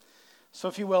So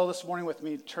if you will, this morning with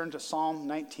me, turn to Psalm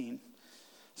 19.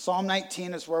 Psalm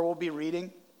 19 is where we'll be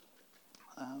reading.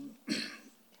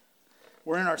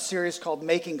 We're in our series called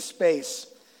Making Space.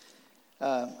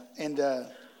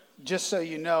 Just so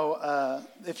you know,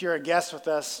 if you're a guest with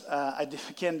us, I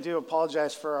do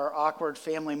apologize for our awkward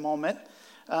family moment.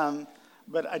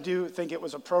 But I do think it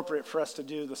was appropriate for us to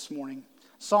do this morning.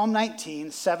 Psalm 19,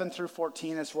 7 through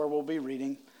 14 is where we'll be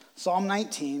reading. Psalm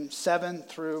 19, 7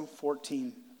 through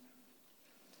 14.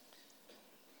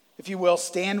 If you will,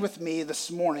 stand with me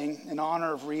this morning in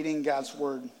honor of reading God's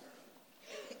word.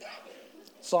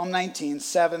 Psalm 19,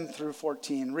 7 through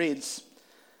 14 reads,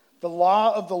 "The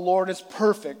law of the Lord is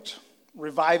perfect,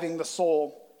 reviving the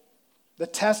soul. The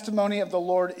testimony of the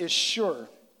Lord is sure,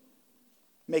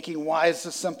 making wise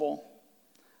the simple.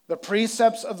 The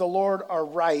precepts of the Lord are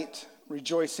right,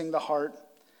 rejoicing the heart.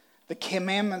 The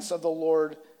commandments of the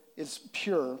Lord is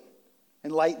pure,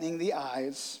 enlightening the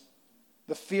eyes.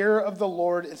 The fear of the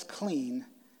Lord is clean,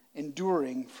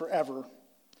 enduring forever.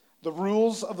 The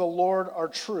rules of the Lord are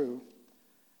true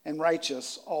and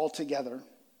righteous altogether.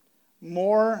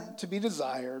 More to be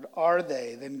desired are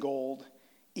they than gold,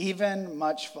 even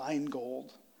much fine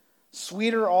gold.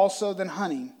 Sweeter also than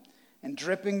honey and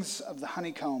drippings of the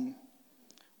honeycomb.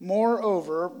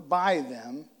 Moreover, by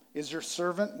them is your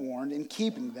servant warned. In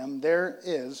keeping them there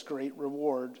is great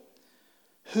reward.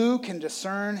 Who can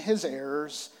discern his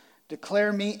errors?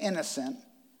 Declare me innocent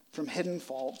from hidden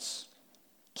faults.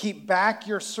 Keep back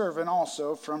your servant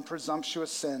also from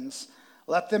presumptuous sins.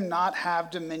 Let them not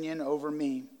have dominion over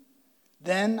me.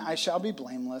 Then I shall be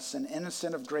blameless and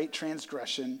innocent of great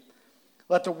transgression.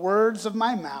 Let the words of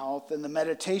my mouth and the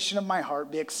meditation of my heart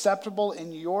be acceptable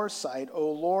in your sight, O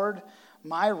Lord,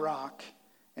 my rock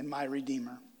and my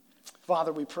redeemer."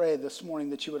 Father, we pray this morning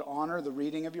that you would honor the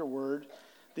reading of your word,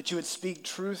 that you would speak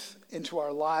truth into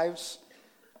our lives,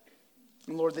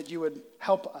 and Lord, that you would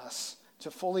help us to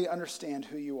fully understand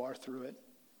who you are through it.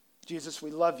 Jesus,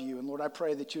 we love you, and Lord, I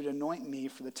pray that you would anoint me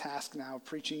for the task now of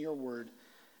preaching your word,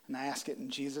 and I ask it in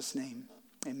Jesus' name.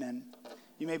 Amen.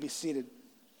 You may be seated.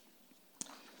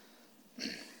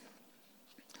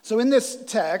 So in this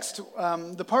text,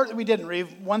 the part that we didn't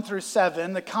read, 1 through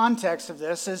 7, the context of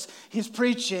this is he's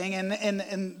preaching and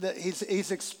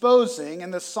he's exposing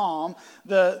in the psalm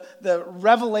the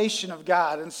revelation of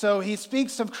God. And so he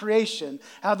speaks of creation,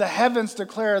 how the heavens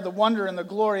declare the wonder and the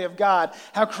glory of God,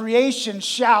 how creation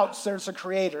shouts there's a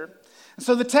creator. And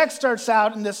so the text starts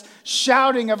out in this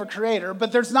shouting of a creator,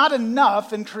 but there's not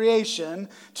enough in creation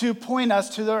to point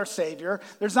us to our Savior.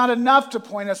 There's not enough to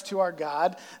point us to our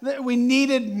God. We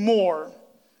needed more.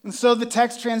 And so the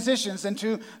text transitions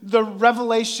into the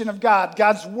revelation of God,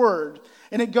 God's word.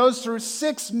 And it goes through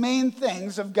 6 main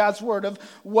things of God's word, of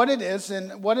what it is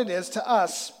and what it is to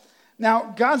us.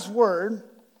 Now, God's word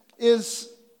is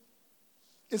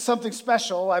something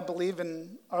special, I believe,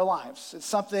 in our lives. It's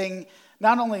something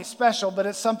not only special, but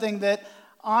it's something that,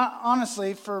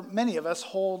 honestly, for many of us,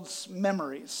 holds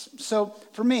memories. So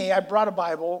for me, I brought a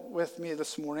Bible with me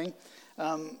this morning.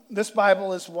 This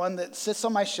Bible is one that sits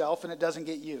on my shelf and it doesn't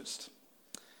get used.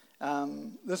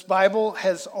 This Bible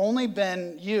has only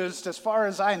been used, as far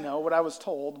as I know, what I was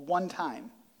told, one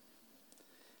time.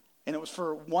 And it was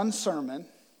for one sermon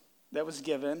that was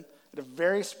given at a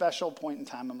very special point in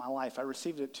time in my life. I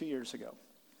received it 2 years ago.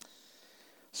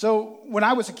 So when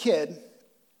I was a kid,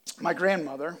 my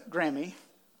grandmother, Grammy,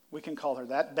 we can call her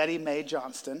that, Betty Mae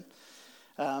Johnston,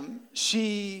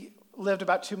 she lived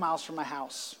about 2 miles from my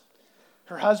house.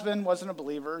 Her husband wasn't a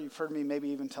believer. You've heard me maybe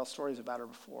even tell stories about her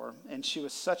before. And she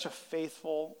was such a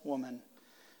faithful woman.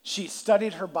 She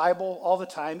studied her Bible all the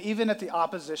time, even at the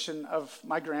opposition of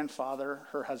my grandfather,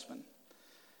 her husband.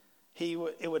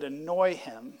 It would annoy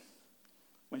him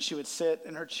when she would sit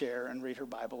in her chair and read her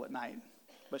Bible at night.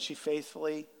 But she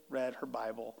faithfully read her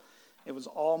Bible. It was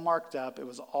all marked up. It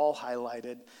was all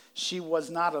highlighted. She was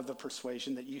not of the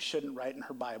persuasion that you shouldn't write in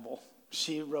her Bible.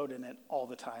 She wrote in it all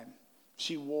the time.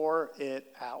 She wore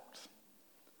it out.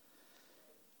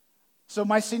 So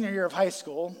my senior year of high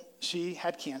school, she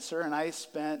had cancer, and I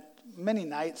spent many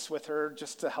nights with her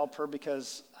just to help her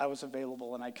because I was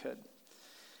available and I could.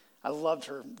 I loved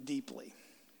her deeply.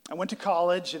 I went to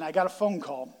college, and I got a phone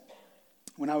call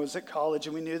when I was at college,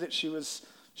 and we knew that she was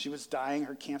dying.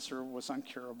 Her cancer was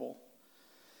incurable.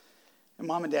 And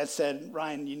Mom and Dad said,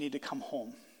 "Ryan, you need to come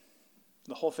home.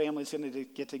 The whole family's going to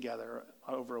get together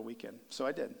over a weekend." So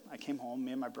I did. I came home.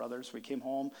 Me and my brothers, we came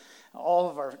home. All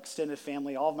of our extended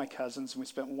family, all of my cousins, and we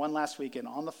spent one last weekend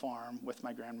on the farm with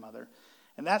my grandmother.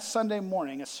 And that Sunday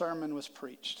morning, a sermon was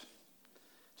preached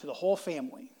to the whole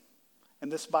family.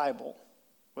 And this Bible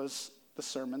was the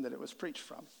sermon that it was preached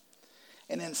from.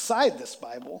 And inside this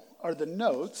Bible are the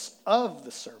notes of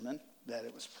the sermon that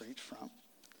it was preached from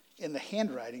in the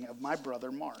handwriting of my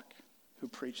brother Mark, who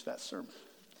preached that sermon.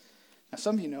 Now,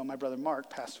 some of you know my brother Mark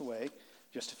passed away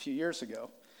just a few years ago.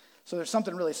 So there's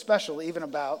something really special even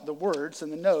about the words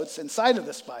and the notes inside of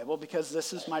this Bible, because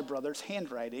this is my brother's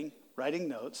handwriting, writing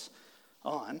notes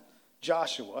on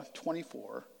Joshua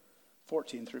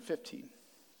 24:14 through 15.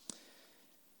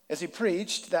 As he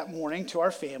preached that morning to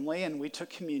our family, and we took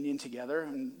communion together,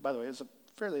 and by the way, it was a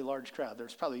fairly large crowd.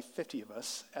 There's probably 50 of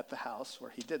us at the house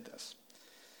where he did this.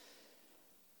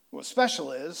 What's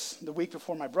special is, the week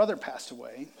before my brother passed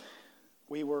away,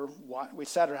 we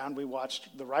sat around, we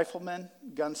watched the rifleman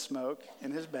gun smoke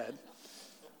in his bed,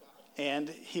 and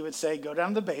he would say, go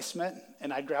down to the basement,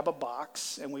 and I'd grab a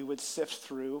box, and we would sift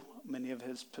through many of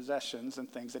his possessions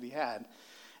and things that he had.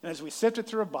 And as we sifted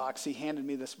through a box, he handed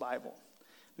me this Bible.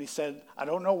 And he said, I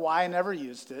don't know why I never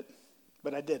used it,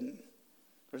 but I didn't.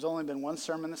 There's only been one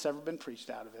sermon that's ever been preached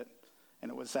out of it, and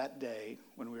it was that day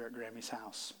when we were at Grammy's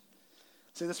house.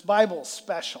 See, this Bible is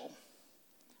special.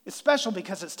 It's special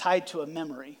because it's tied to a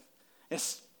memory.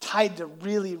 It's tied to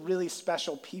really, really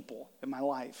special people in my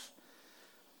life.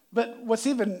 But what's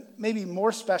even maybe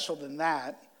more special than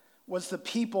that was the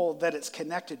people that it's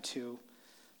connected to,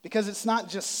 because it's not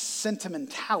just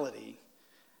sentimentality.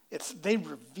 They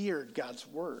revered God's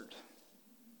word.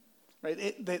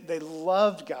 Right? They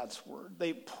loved God's word.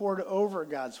 They poured over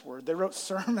God's word. They wrote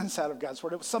sermons out of God's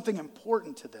word. It was something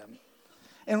important to them.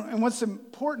 And what's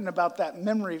important about that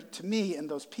memory to me and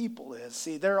those people is,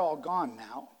 see, they're all gone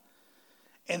now.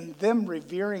 And them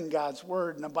revering God's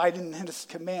word and abiding in his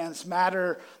commands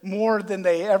matter more than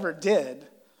they ever did.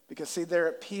 Because, see, they're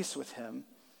at peace with him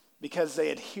because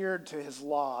they adhered to his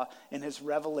law and his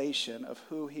revelation of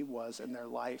who he was in their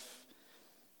life.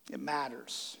 It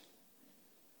matters.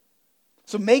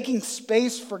 So making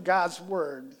space for God's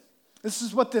word, this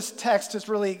is what this text is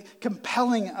really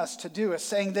compelling us to do, is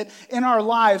saying that in our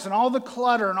lives and all the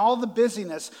clutter and all the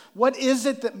busyness, what is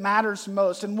it that matters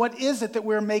most, and what is it that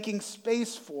we're making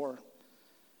space for?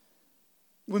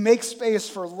 We make space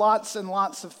for lots and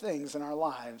lots of things in our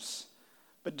lives,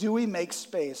 but do we make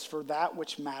space for that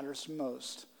which matters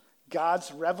most?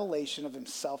 God's revelation of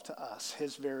himself to us,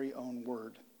 his very own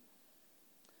word.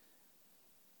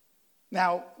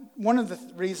 Now, one of the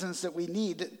reasons that we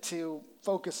need to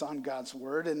focus on God's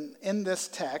word, and in this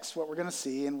text, what we're going to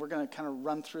see, and we're going to kind of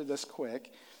run through this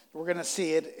quick, we're going to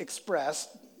see it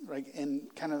expressed right, in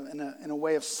a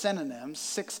way of synonyms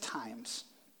 6 times.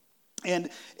 And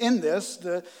in this,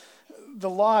 the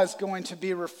law is going to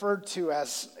be referred to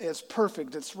as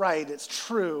perfect, it's right, it's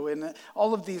true, and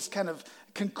all of these kind of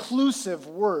conclusive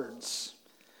words.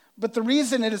 But the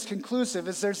reason it is conclusive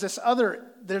is there's this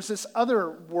other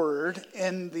word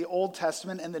in the Old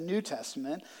Testament and the New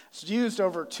Testament. It's used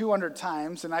over 200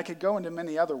 times, and I could go into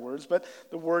many other words, but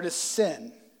the word is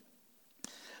sin.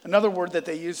 Another word that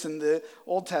they use in the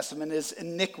Old Testament is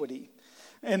iniquity.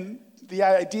 And the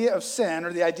idea of sin,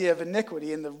 or the idea of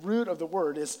iniquity, in the root of the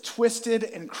word is twisted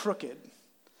and crooked,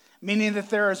 meaning that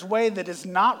there is a way that is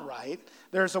not right,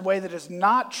 there is a way that is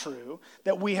not true,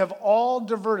 that we have all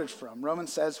diverted from.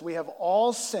 Romans says we have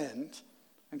all sinned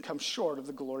and come short of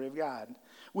the glory of God.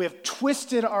 We have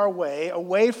twisted our way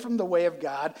away from the way of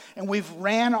God, and we've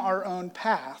ran our own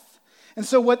path. And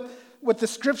so what the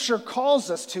scripture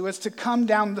calls us to is to come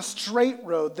down the straight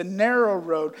road, the narrow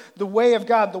road, the way of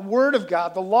God, the word of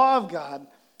God, the law of God.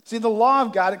 See, the law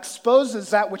of God exposes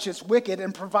that which is wicked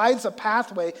and provides a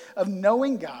pathway of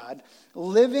knowing God,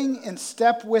 living in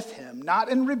step with him, not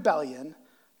in rebellion,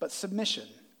 but submission.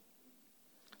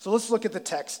 So let's look at the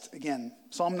text again.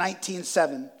 Psalm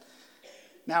 19:7.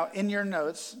 Now, in your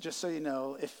notes, just so you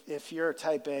know, if you're a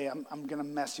type A, I'm going to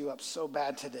mess you up so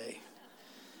bad today.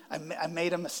 I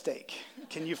made a mistake.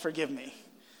 Can you forgive me?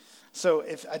 So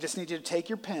I just need you to take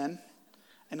your pen,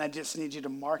 and I just need you to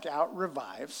mark out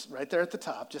revives right there at the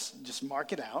top. Just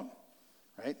mark it out,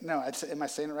 right? No, am I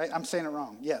saying it right? I'm saying it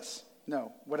wrong. Yes,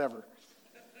 no, whatever.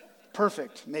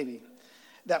 Perfect, maybe.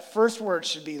 That first word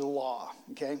should be law,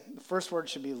 okay? The first word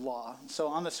should be law. So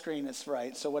on the screen it's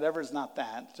right. So whatever is not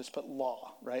that, just put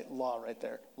law, right? Law right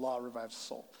there. Law revives the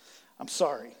soul. I'm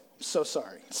sorry. I'm so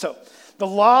sorry. So the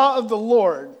law of the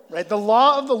Lord, right? The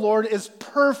law of the Lord is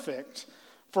perfect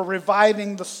for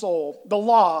reviving the soul. The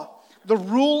law, the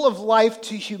rule of life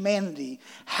to humanity,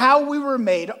 how we were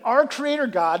made, our Creator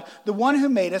God, the one who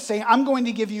made us, saying, I'm going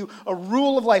to give you a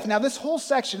rule of life. Now, this whole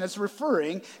section is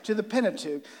referring to the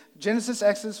Pentateuch, Genesis,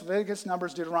 Exodus, Leviticus,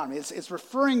 Numbers, Deuteronomy. It's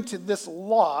referring to this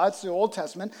law. It's the Old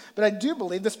Testament. But I do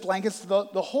believe this blankets the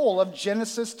whole of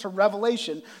Genesis to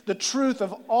Revelation, the truth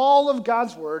of all of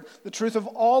God's word, the truth of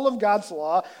all of God's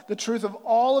law, the truth of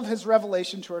all of his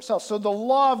revelation to ourselves. So the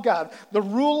law of God, the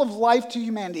rule of life to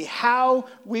humanity, how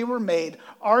we were made,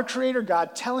 our Creator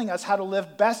God telling us how to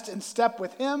live best in step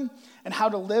with him and how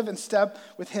to live in step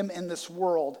with him in this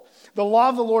world. The law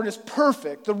of the Lord is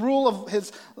perfect. The rule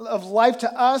of life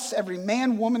to us, every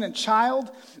man, woman, and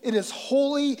child, it is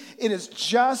holy, it is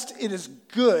just, it is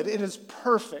good, it is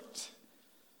perfect.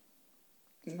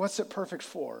 And what's it perfect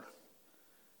for?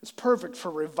 It's perfect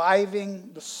for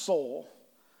reviving the soul,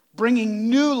 bringing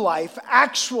new life,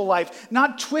 actual life,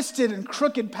 not twisted and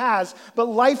crooked paths, but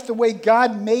life the way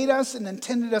God made us and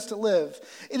intended us to live.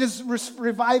 It is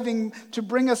reviving to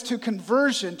bring us to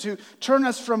conversion, to turn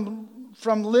us from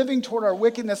living toward our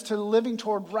wickedness to living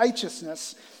toward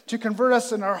righteousness, to convert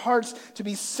us in our hearts to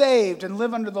be saved and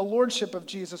live under the lordship of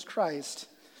Jesus Christ.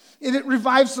 It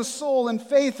revives the soul in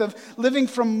faith of living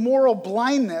from moral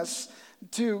blindness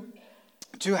to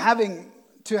having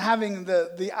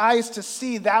the eyes to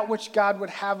see that which God would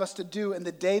have us to do in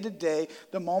the day-to-day,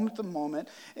 the moment,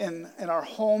 in our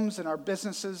homes, in our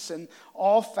businesses, and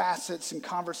all facets and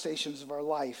conversations of our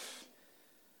life.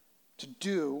 To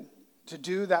do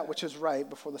that which is right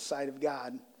before the sight of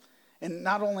God. And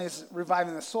not only is it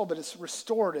reviving the soul, but it's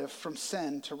restorative from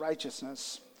sin to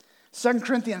righteousness. 2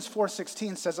 Corinthians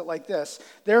 4:16 says it like this: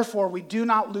 "Therefore we do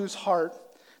not lose heart.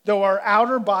 Though our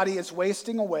outer body is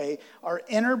wasting away, our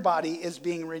inner body is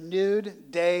being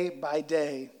renewed day by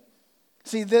day."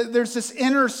 See, there's this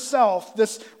inner self,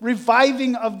 this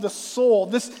reviving of the soul,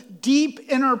 this deep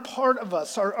inner part of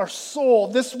us, our soul,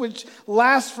 this which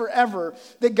lasts forever,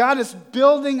 that God is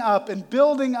building up and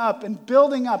building up and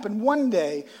building up, and one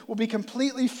day will be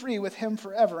completely free with him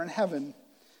forever in heaven.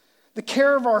 The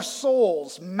care of our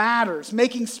souls matters,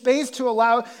 making space to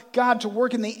allow God to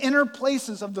work in the inner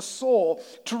places of the soul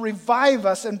to revive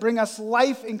us and bring us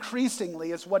life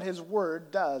increasingly is what his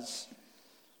word does.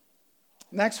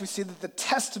 Next, we see that the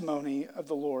testimony of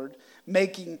the Lord,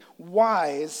 making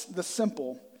wise the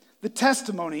simple. The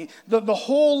testimony, the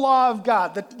whole law of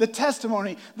God, the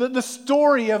testimony, the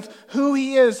story of who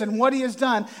he is and what he has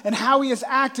done and how he has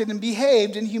acted and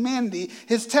behaved in humanity,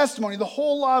 his testimony, the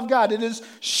whole law of God, it is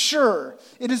sure,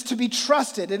 it is to be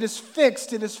trusted, it is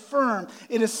fixed, it is firm,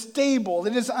 it is stable,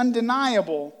 it is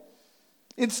undeniable.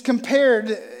 It's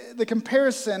the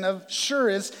comparison of sure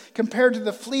is compared to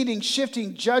the fleeting,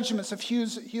 shifting judgments of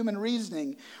human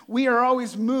reasoning. We are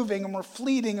always moving and we're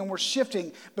fleeting and we're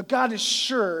shifting, but God is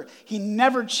sure. He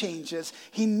never changes.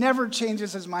 He never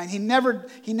changes his mind. He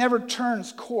never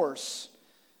turns course.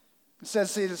 It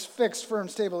says it is fixed, firm,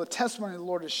 stable. The testimony of the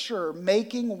Lord is sure,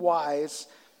 making wise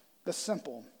the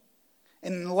simple,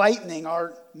 enlightening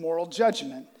our moral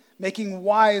judgment, making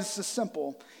wise the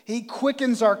simple. He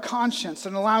quickens our conscience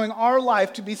and allowing our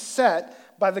life to be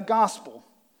set by the gospel.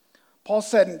 Paul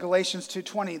said in Galatians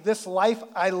 2:20, "This life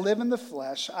I live in the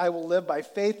flesh, I will live by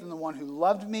faith in the one who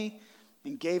loved me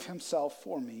and gave himself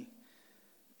for me."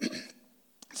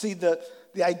 See, the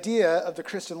idea of the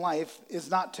Christian life is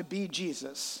not to be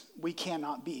Jesus. We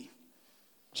cannot be.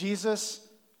 Jesus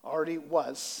already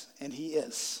was, and he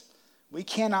is. We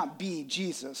cannot be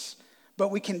Jesus. But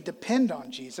we can depend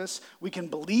on Jesus, we can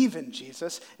believe in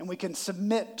Jesus, and we can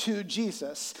submit to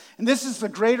Jesus. And this is the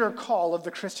greater call of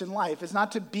the Christian life, is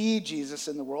not to be Jesus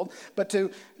in the world, but to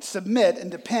submit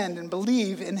and depend and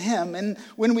believe in him. And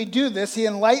when we do this, he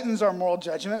enlightens our moral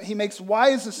judgment, he makes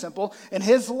wise the simple, and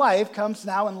his life comes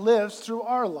now and lives through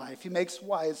our life. He makes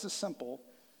wise the simple.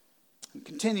 He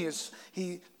continues,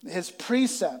 his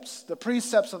precepts, the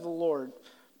precepts of the Lord,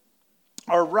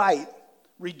 are right,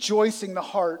 rejoicing the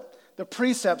heart. The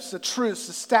precepts, the truths,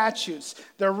 the statutes,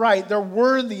 they're right. They're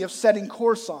worthy of setting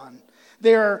course on.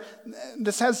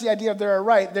 This has the idea of they're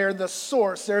right. They're the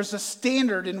source. There's a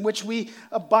standard in which we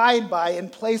abide by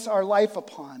and place our life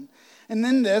upon. And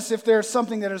then if there's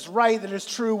something that is right, that is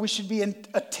true, we should be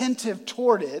attentive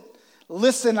toward it.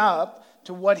 Listen up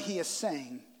to what he is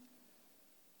saying.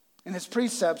 And his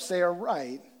precepts, they are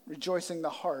right, rejoicing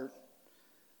the heart.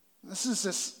 This is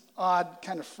this odd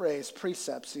kind of phrase,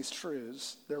 precepts, these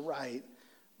truths, they're right,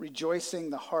 rejoicing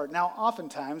the heart. Now,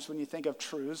 oftentimes when you think of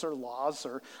truths or laws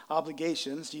or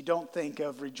obligations, you don't think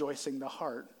of rejoicing the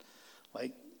heart.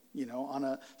 Like, on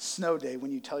a snow day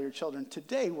when you tell your children,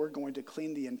 today we're going to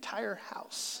clean the entire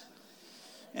house.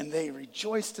 And they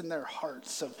rejoiced in their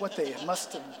hearts of what they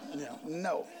must have,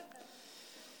 no.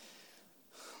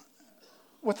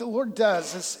 What the Lord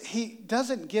does is he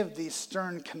doesn't give these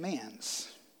stern commands.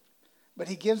 but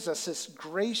he gives us this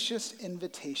gracious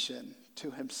invitation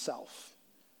to himself.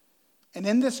 And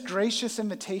in this gracious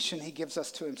invitation he gives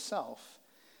us to himself,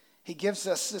 he gives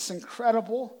us this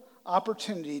incredible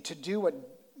opportunity to do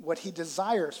what he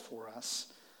desires for us,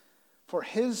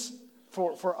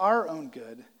 for our own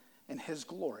good and his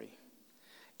glory.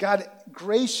 God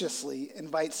graciously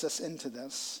invites us into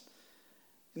this,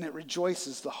 and it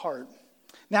rejoices the heart.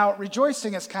 Now,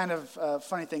 rejoicing is kind of a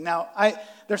funny thing. Now,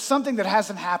 there's something that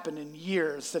hasn't happened in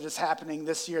years that is happening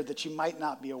this year that you might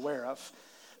not be aware of.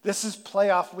 This is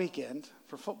playoff weekend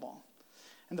for football.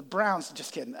 And the Browns,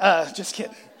 just kidding.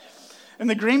 And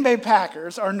the Green Bay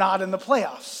Packers are not in the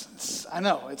playoffs. I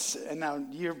know, and now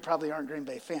you probably aren't Green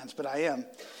Bay fans, but I am.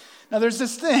 Now, there's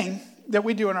this thing that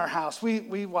we do in our house.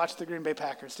 We watch the Green Bay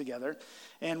Packers together.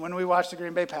 And when we watch the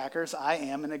Green Bay Packers, I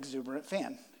am an exuberant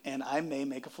fan. And I may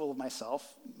make a fool of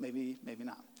myself, maybe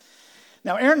not.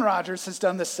 Now, Aaron Rodgers has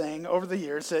done this thing over the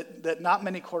years that not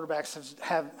many quarterbacks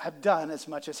have done as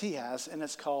much as he has, and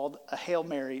it's called a Hail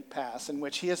Mary pass, in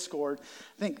which he has scored,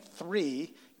 I think,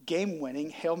 3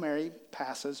 game-winning Hail Mary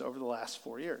passes over the last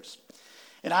 4 years.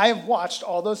 And I have watched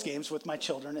all those games with my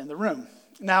children in the room.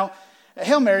 Now, a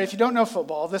Hail Mary, if you don't know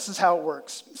football, this is how it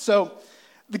works. So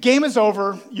the game is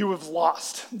over, you have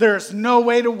lost. There's no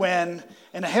way to win.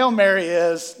 And a Hail Mary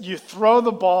is you throw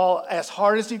the ball as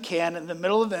hard as you can in the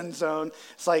middle of the end zone.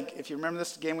 It's like, if you remember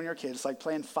this game when you were a kid, it's like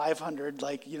playing 500.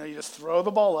 You just throw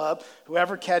the ball up.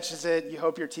 Whoever catches it, you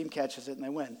hope your team catches it and they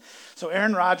win. So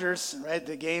Aaron Rodgers, right,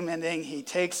 the game ending, he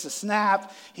takes the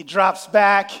snap, he drops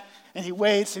back, and he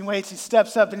waits, he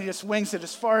steps up, and he just wings it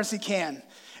as far as he can.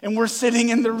 And we're sitting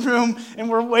in the room, and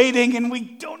we're waiting, and we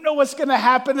don't know what's going to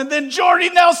happen. And then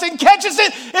Jordy Nelson catches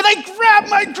it, and I grab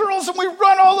my girls, and we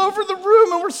run all over the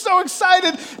room, and we're so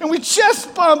excited. And we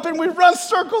chest bump, and we run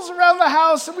circles around the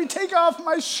house, and we take off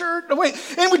my shirt. And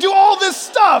we do all this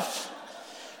stuff.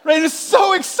 Right? And it's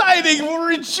so exciting. We're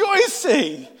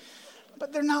rejoicing.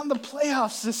 But they're not in the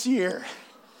playoffs this year.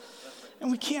 And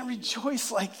we can't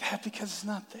rejoice like that because it's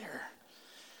not there.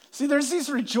 See, there's these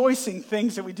rejoicing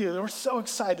things that we do that we're so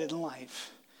excited in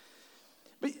life.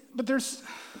 But they're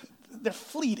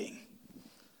fleeting.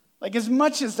 Like, as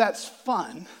much as that's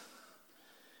fun,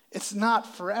 it's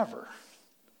not forever.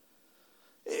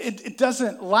 It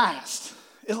doesn't last.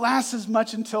 It lasts as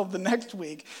much until the next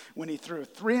week when he threw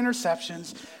 3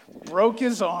 interceptions, broke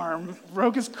his arm,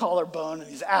 broke his collarbone, and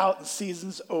he's out and the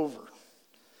season's over.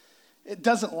 It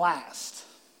doesn't last.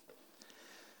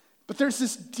 But there's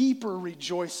this deeper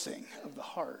rejoicing of the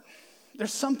heart.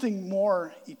 There's something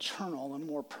more eternal and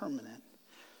more permanent.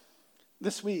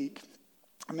 This week,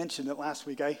 I mentioned it last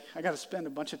week, I got to spend a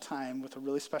bunch of time with a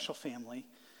really special family,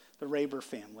 the Raber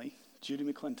family. Judy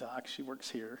McClintock, she works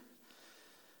here.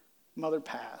 Mother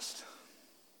passed.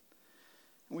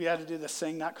 We had to do this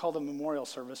thing, not called a memorial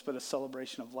service, but a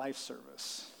celebration of life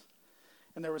service.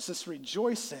 And there was this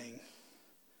rejoicing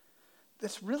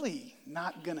that's really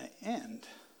not going to end.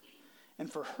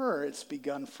 And for her, it's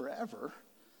begun forever.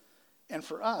 And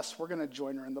for us, we're going to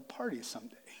join her in the party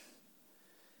someday.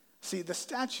 See, the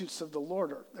statutes of the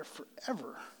Lord they're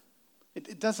forever.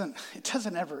 It doesn't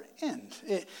ever end.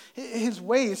 His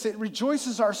ways, it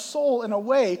rejoices our soul in a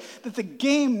way that the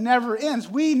game never ends.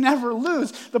 We never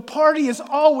lose. The party is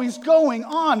always going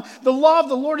on. The law of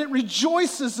the Lord, it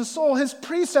rejoices the soul. His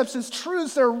precepts, his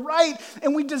truths, they're right.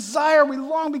 And we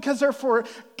long because they're for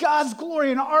God's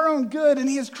glory and our own good. And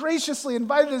he has graciously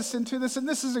invited us into this. And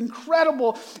this is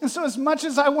incredible. And so as much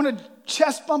as I want to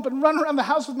chest bump and run around the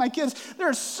house with my kids,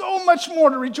 there's so much more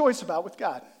to rejoice about with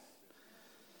God.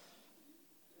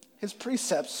 His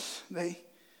precepts, they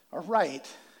are right,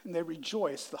 and they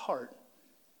rejoice the heart.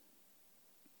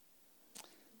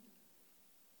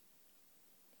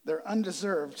 They're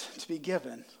undeserved to be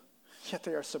given, yet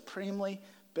they are supremely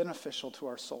beneficial to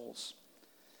our souls.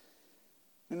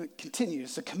 And it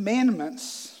continues, the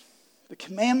commandments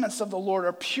of the Lord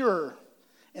are pure,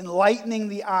 enlightening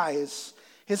the eyes.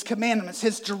 His commandments,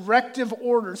 his directive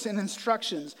orders and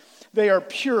instructions, they are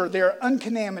pure, they are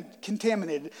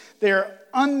uncontaminated, they are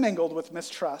unmingled with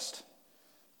mistrust.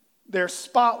 They're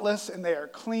spotless and they are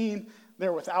clean,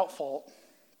 they're without fault.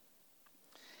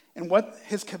 And what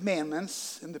his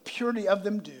commandments and the purity of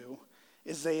them do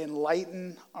is they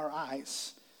enlighten our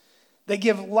eyes. They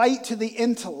give light to the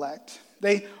intellect.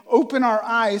 They open our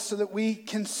eyes so that we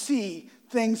can see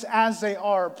things as they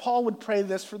are. Paul would pray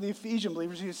this for the Ephesian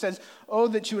believers. He says, "Oh,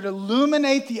 that you would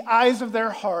illuminate the eyes of their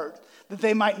heart, that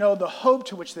they might know the hope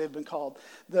to which they have been called."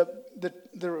 The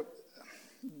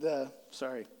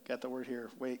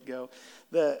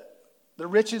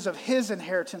riches of his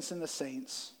inheritance in the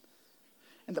saints,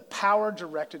 and the power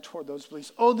directed toward those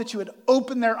beliefs. Oh, that you would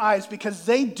open their eyes, because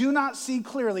they do not see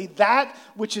clearly that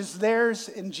which is theirs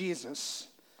in Jesus.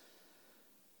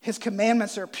 His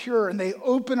commandments are pure, and they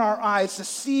open our eyes to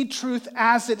see truth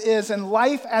as it is and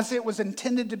life as it was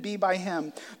intended to be by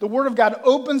him. The Word of God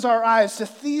opens our eyes to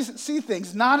see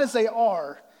things not as they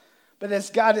are, but as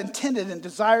God intended and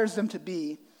desires them to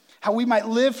be, how we might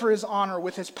live for his honor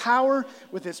with his power,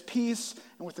 with his peace,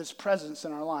 and with his presence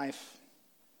in our life.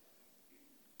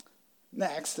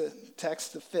 Next, the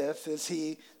text, the fifth, is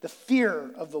the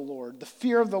fear of the Lord. The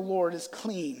fear of the Lord is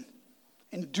clean,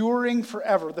 enduring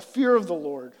forever. The fear of the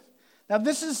Lord. Now,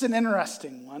 this is an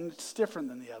interesting one. It's different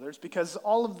than the others because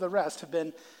all of the rest have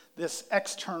been this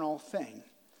external thing.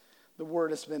 The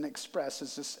word has been expressed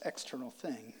as this external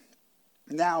thing.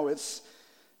 Now it's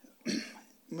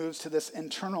moves to this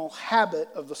internal habit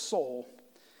of the soul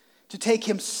to take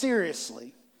him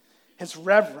seriously, his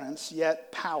reverence, yet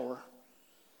power.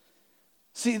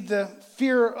 See, the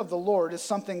fear of the Lord is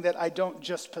something that I don't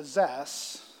just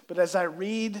possess, but as I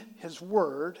read his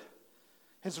word,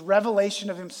 his revelation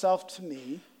of himself to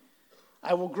me,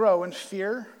 I will grow in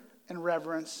fear and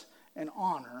reverence and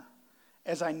honor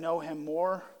as I know him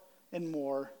more and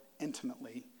more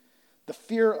intimately. The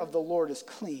fear of the Lord is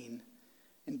clean,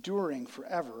 enduring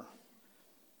forever.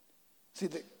 See,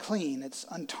 the clean, it's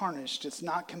untarnished, it's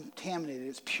not contaminated,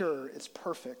 it's pure, it's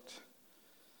perfect.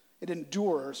 It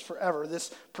endures forever,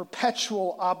 this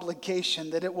perpetual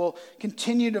obligation that it will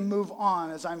continue to move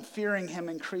on as I'm fearing him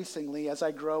increasingly as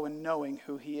I grow in knowing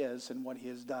who he is and what he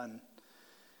has done.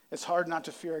 It's hard not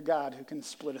to fear a God who can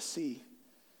split a sea.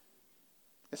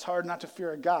 It's hard not to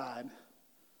fear a God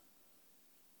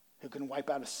who can wipe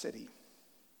out a city.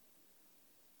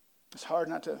 It's hard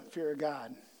not to fear a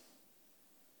God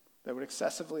that would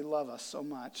excessively love us so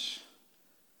much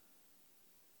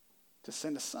to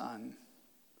send a son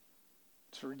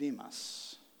to redeem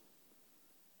us.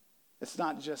 It's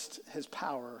not just his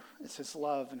power, it's his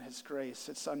love and his grace.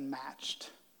 It's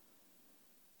unmatched.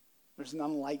 There's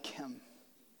none like him.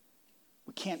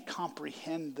 We can't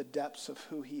comprehend the depths of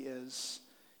who he is.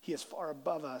 He is far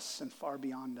above us and far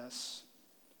beyond us.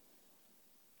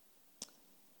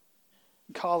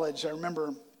 In college, I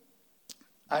remember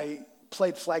I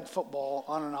played flag football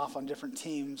on and off on different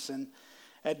teams, and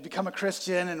I'd become a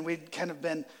Christian, and we'd kind of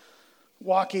been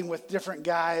walking with different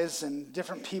guys and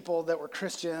different people that were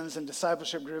Christians and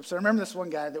discipleship groups. I remember this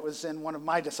one guy that was in one of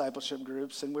my discipleship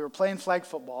groups, and we were playing flag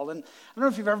football. And I don't know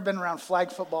if you've ever been around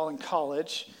flag football in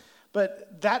college,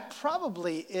 but that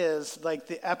probably is like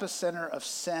the epicenter of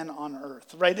sin on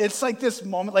earth, right? It's like this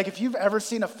moment, like if you've ever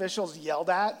seen officials yelled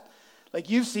at, like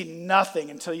you've seen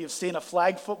nothing until you've seen a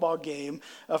flag football game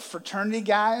of fraternity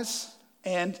guys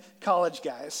and college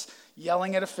guys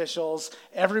yelling at officials.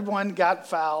 Everyone got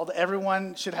fouled.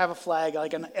 Everyone should have a flag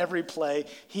like on every play.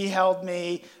 He held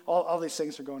me. All these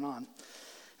things are going on.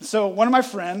 And so one of my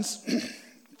friends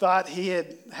thought he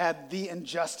had the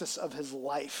injustice of his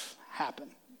life happen,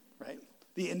 right?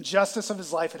 The injustice of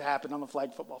his life had happened on the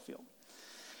flag football field.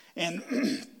 And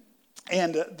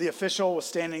the official was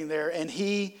standing there, and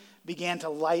he began to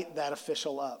light that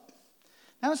official up.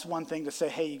 Now, it's one thing to say,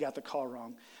 hey, you got the call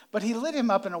wrong. But he lit him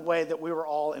up in a way that we were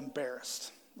all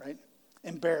embarrassed, right?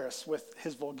 Embarrassed with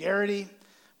his vulgarity,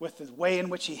 with the way in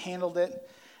which he handled it.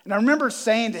 And I remember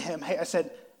saying to him, I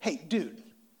said, hey, dude,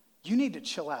 you need to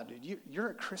chill out, dude. You're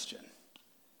a Christian.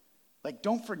 Like,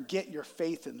 don't forget your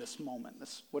faith in this moment.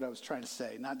 That's what I was trying to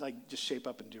say. Not like just shape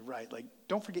up and do right. Like,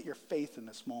 don't forget your faith in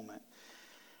this moment.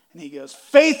 And he goes,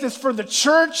 faith is for the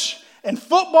church and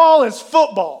football is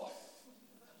football.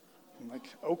 I'm like,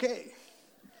 okay.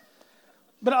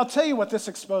 But I'll tell you what this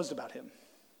exposed about him.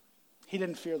 He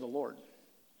didn't fear the Lord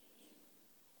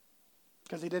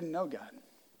because he didn't know God.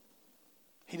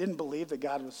 He didn't believe that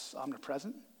God was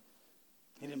omnipresent.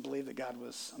 He didn't believe that God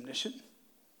was omniscient.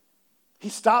 He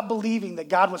stopped believing that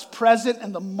God was present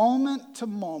in the moment to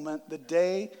moment, the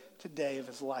day to day of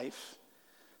his life.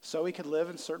 So he could live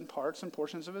in certain parts and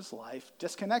portions of his life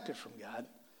disconnected from God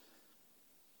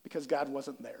because God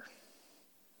wasn't there.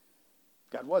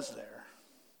 God was there,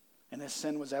 and his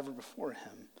sin was ever before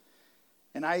him.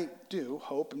 And I do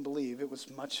hope and believe it was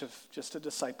much of just a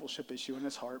discipleship issue in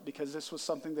his heart because this was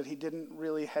something that he didn't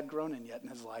really had grown in yet in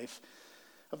his life,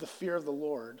 of the fear of the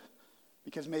Lord,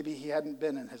 because maybe he hadn't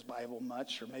been in his Bible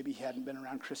much, or maybe he hadn't been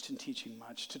around Christian teaching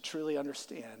much to truly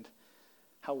understand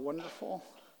how wonderful,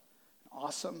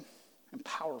 awesome, and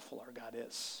powerful our God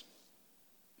is.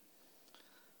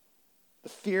 The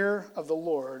fear of the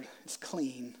Lord is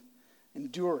clean,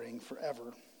 enduring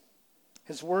forever.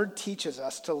 His word teaches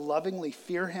us to lovingly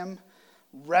fear him,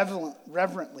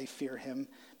 reverently fear him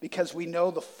because we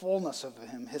know the fullness of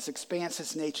him, his expanse,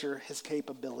 his nature, his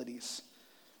capabilities.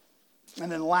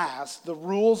 And then last, the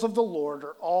rules of the Lord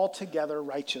are altogether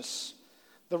righteous.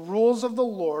 The rules of the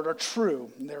Lord are true,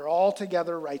 and they're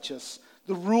altogether righteous.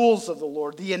 The rules of the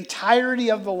Lord, the entirety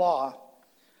of the law,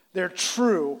 they're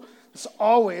true. It's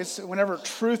always, whenever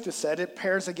truth is said, it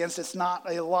pairs against it's not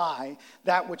a lie,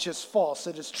 that which is false.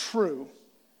 It is true.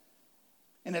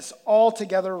 And it's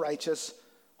altogether righteous,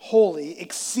 holy,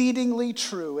 exceedingly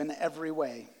true in every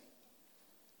way.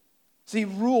 See,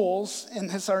 rules in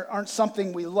this aren't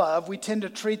something we love. We tend to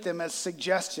treat them as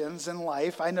suggestions in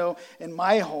life. I know in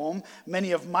my home,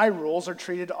 many of my rules are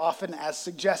treated often as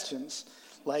suggestions.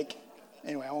 Like,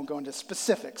 anyway, I won't go into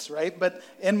specifics, right? But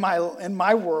in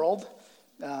my world,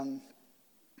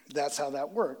 that's how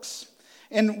that works.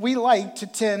 And we like to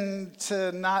tend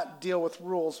to not deal with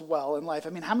rules well in life.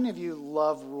 I mean, how many of you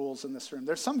love rules in this room?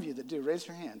 There's some of you that do. Raise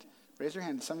your hand. Raise your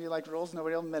hand. Some of you like rules.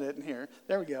 Nobody will admit it in here.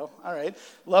 There we go. All right.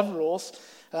 Love rules.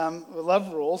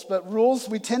 Love rules. But rules,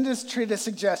 we tend to treat as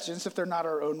suggestions if they're not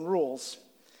our own rules.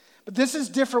 But this is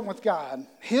different with God.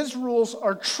 His rules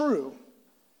are true.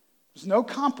 There's no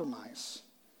compromise.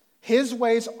 His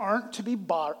ways aren't to be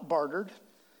bartered.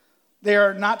 They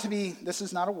are not to be, this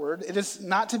is not a word, it is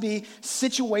not to be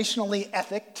situationally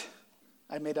ethicked.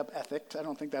 I made up ethicked. I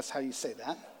don't think that's how you say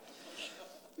that.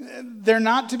 They're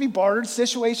not to be bartered,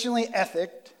 situationally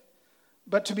ethicked,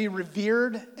 but to be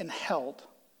revered and held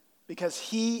because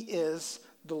he is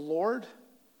the Lord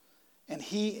and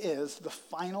he is the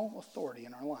final authority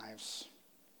in our lives.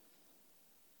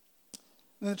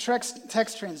 And the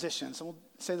text transitions, and we'll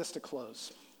say this to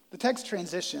close. The text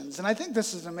transitions, and I think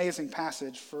this is an amazing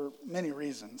passage for many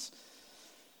reasons.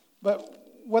 But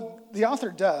what the author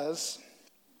does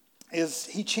is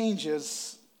he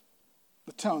changes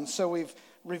the tone. So we've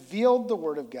revealed the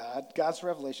word of God, God's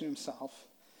revelation himself.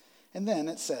 And then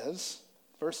it says,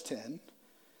 verse 10,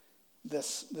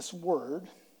 this word,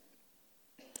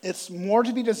 it's more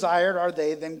to be desired are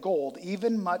they than gold,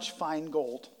 even much fine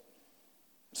gold.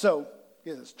 So,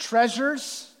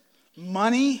 treasures,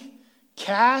 money,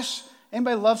 cash.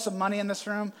 Anybody love some money in this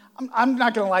room? I'm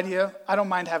not going to lie to you. I don't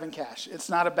mind having cash. It's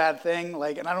not a bad thing.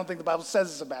 And I don't think the Bible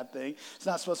says it's a bad thing. It's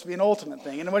not supposed to be an ultimate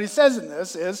thing. And what he says in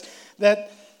this is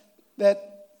that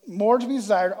more to be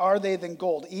desired are they than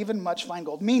gold, even much fine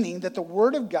gold, meaning that the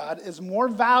word of God is more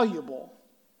valuable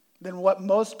than what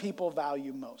most people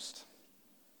value most.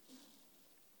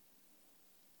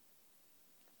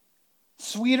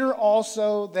 Sweeter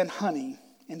also than honey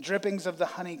and drippings of the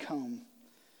honeycomb.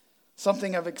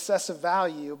 Something of excessive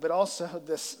value, but also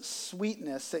this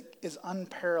sweetness that is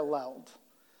unparalleled.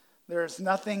 There is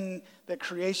nothing that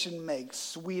creation makes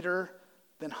sweeter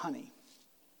than honey.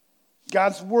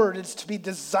 God's word is to be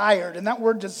desired, and that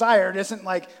word desired isn't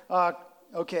like,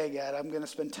 okay, God, I'm going to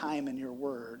spend time in your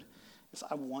word. It's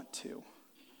I want to.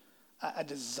 I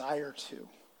desire to.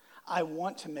 I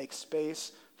want to make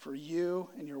space for you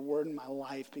and your word in my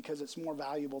life because it's more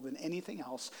valuable than anything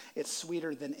else. It's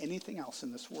sweeter than anything else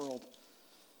in this world.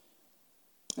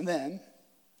 And then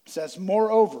it says,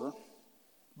 moreover,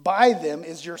 by them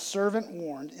is your servant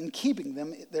warned. In keeping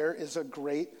them, there is a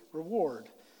great reward.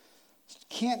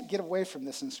 Can't get away from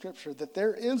this in Scripture, that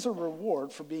there is a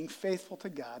reward for being faithful to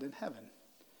God in heaven.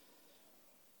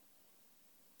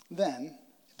 Then,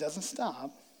 it doesn't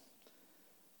stop.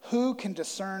 Who can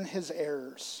discern his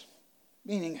errors?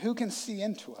 Meaning, who can see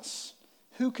into us?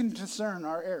 Who can discern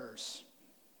our errors?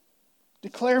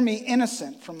 Declare me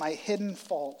innocent from my hidden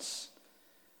faults.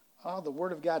 Oh, the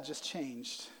word of God just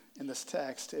changed in this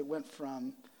text. It went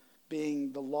from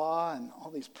being the law and all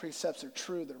these precepts are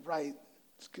true, they're right,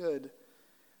 it's good,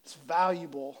 it's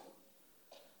valuable.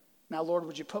 Now, Lord,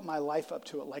 would you put my life up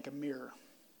to it like a mirror?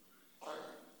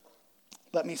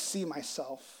 Let me see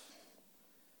myself.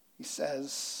 He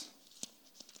says,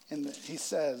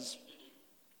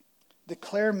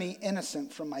 declare me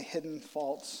innocent from my hidden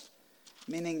faults,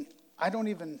 meaning I don't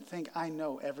even think I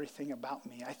know everything about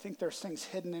me. I think there's things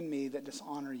hidden in me that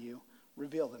dishonor you.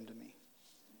 Reveal them to me.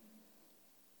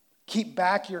 Keep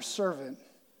back your servant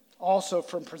also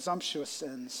from presumptuous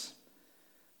sins.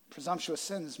 Presumptuous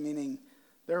sins meaning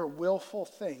there are willful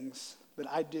things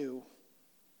that I do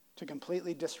to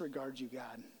completely disregard you,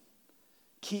 God.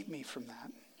 Keep me from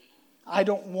that. I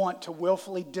don't want to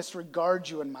willfully disregard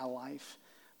you in my life,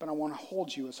 but I want to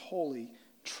hold you as holy,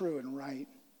 true, and right.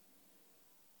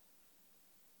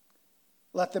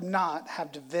 Let them not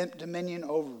have dominion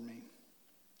over me.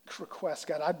 Request,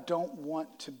 God, I don't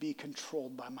want to be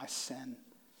controlled by my sin.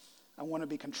 I want to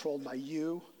be controlled by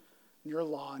you, your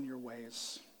law, and your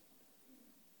ways.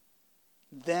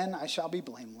 Then I shall be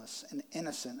blameless and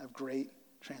innocent of great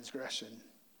transgression.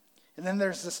 And then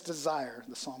there's this desire,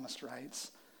 the psalmist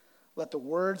writes, let the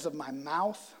words of my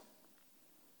mouth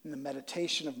and the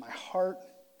meditation of my heart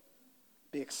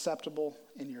be acceptable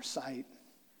in your sight.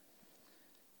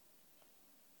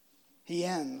 He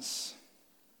ends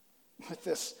with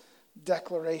this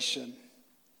declaration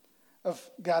of,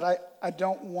 God, I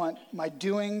don't want my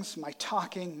doings, my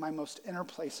talking, my most inner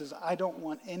places, I don't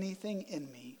want anything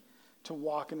in me to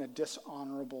walk in a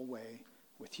dishonorable way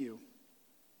with you.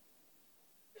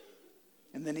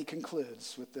 And then he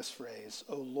concludes with this phrase,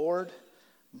 O Lord,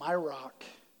 my rock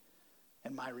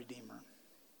and my redeemer.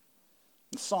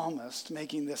 The psalmist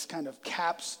making this kind of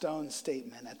capstone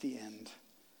statement at the end.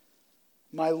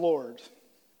 My Lord,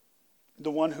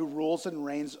 the one who rules and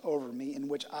reigns over me, in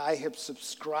which I have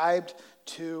subscribed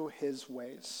to his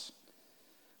ways.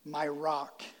 My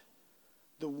rock,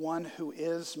 the one who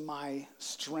is my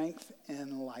strength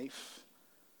in life.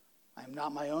 I am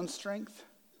not my own strength,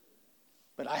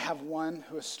 but I have one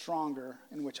who is stronger,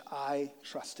 in which I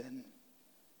trust in.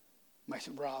 My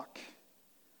rock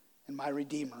and my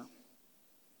redeemer.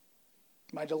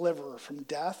 My deliverer from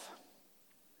death,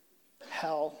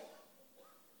 hell,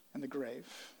 and the grave.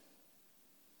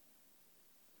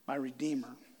 My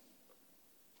redeemer,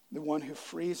 the one who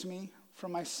frees me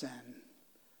from my sin,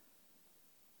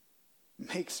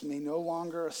 makes me no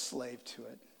longer a slave to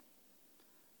it,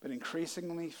 but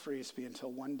increasingly frees me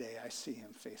until one day I see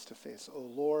him face to face. O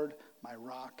Lord, my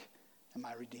rock and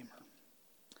my redeemer.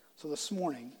 So this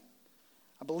morning,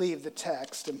 I believe the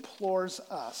text implores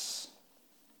us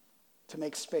to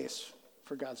make space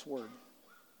for God's word,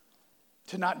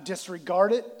 to not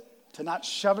disregard it, to not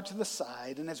shove it to the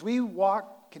side. And as we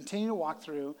continue to walk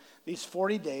through these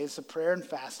 40 days of prayer and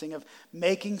fasting, of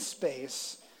making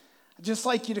space, I'd just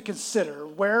like you to consider,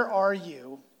 where are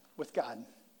you with God?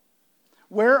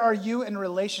 Where are you in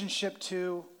relationship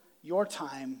to your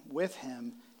time with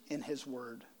him in his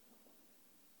word?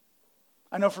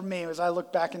 I know for me, as I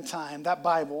look back in time, that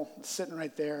Bible sitting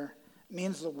right there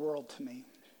means the world to me.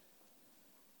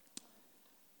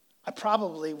 I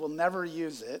probably will never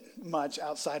use it much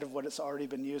outside of what it's already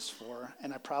been used for,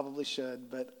 and I probably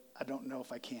should, but I don't know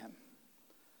if I can.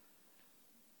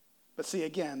 But see,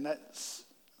 again, that's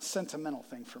a sentimental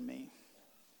thing for me.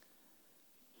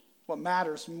 What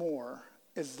matters more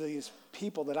is these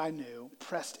people that I knew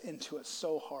pressed into it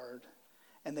so hard,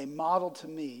 and they modeled to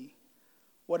me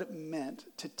what it meant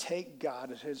to take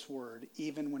God at his word,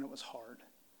 even when it was hard.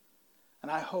 And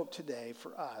I hope today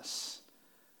for us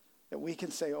that we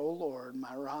can say, O Lord,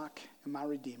 my rock and my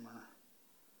redeemer,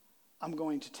 I'm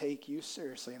going to take you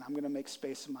seriously, and I'm going to make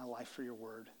space in my life for your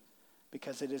word,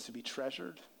 because it is to be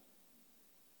treasured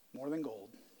more than gold.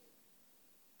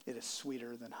 It is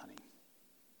sweeter than honey.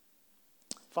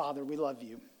 Father, we love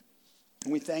you,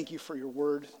 and we thank you for your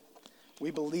word.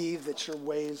 We believe that your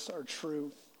ways are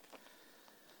true.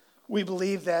 We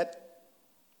believe that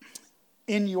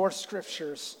in your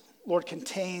scriptures, Lord,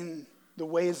 contain the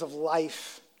ways of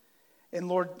life. And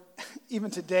Lord,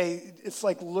 even today, it's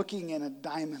like looking in a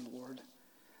diamond, Lord.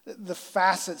 The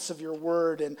facets of your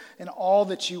word and all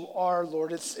that you are,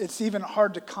 Lord, it's even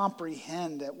hard to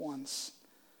comprehend at once.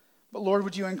 But Lord,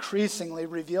 would you increasingly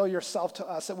reveal yourself to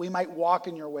us that we might walk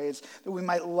in your ways, that we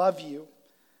might love you,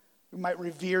 we might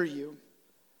revere you,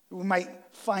 that we might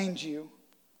find you,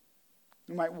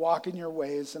 we might walk in your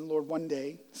ways, and Lord, one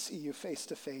day see you face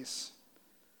to face.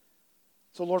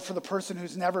 So Lord, for the person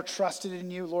who's never trusted in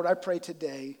you, Lord, I pray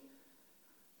today,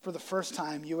 for the first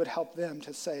time, you would help them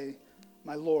to say,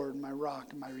 my Lord, my rock,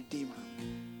 and my redeemer.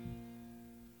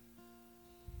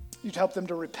 You'd help them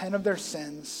to repent of their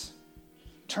sins,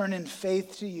 turn in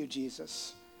faith to you,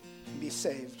 Jesus, and be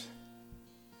saved.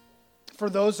 For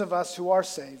those of us who are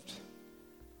saved,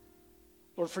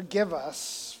 Lord, forgive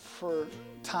us for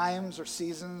times or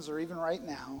seasons or even right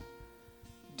now,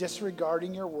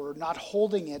 disregarding your word, not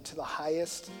holding it to the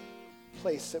highest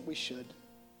place that we should.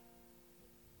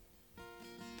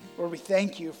 Lord, we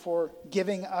thank you for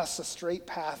giving us a straight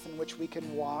path in which we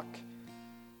can walk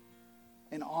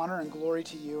in honor and glory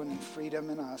to you and in freedom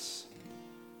in us.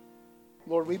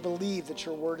 Lord, we believe that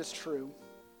your word is true.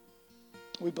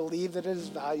 We believe that it is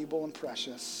valuable and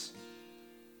precious.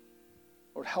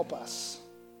 Lord, help us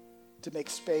to make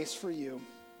space for you.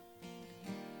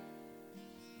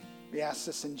 We ask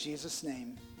this in Jesus'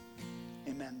 name.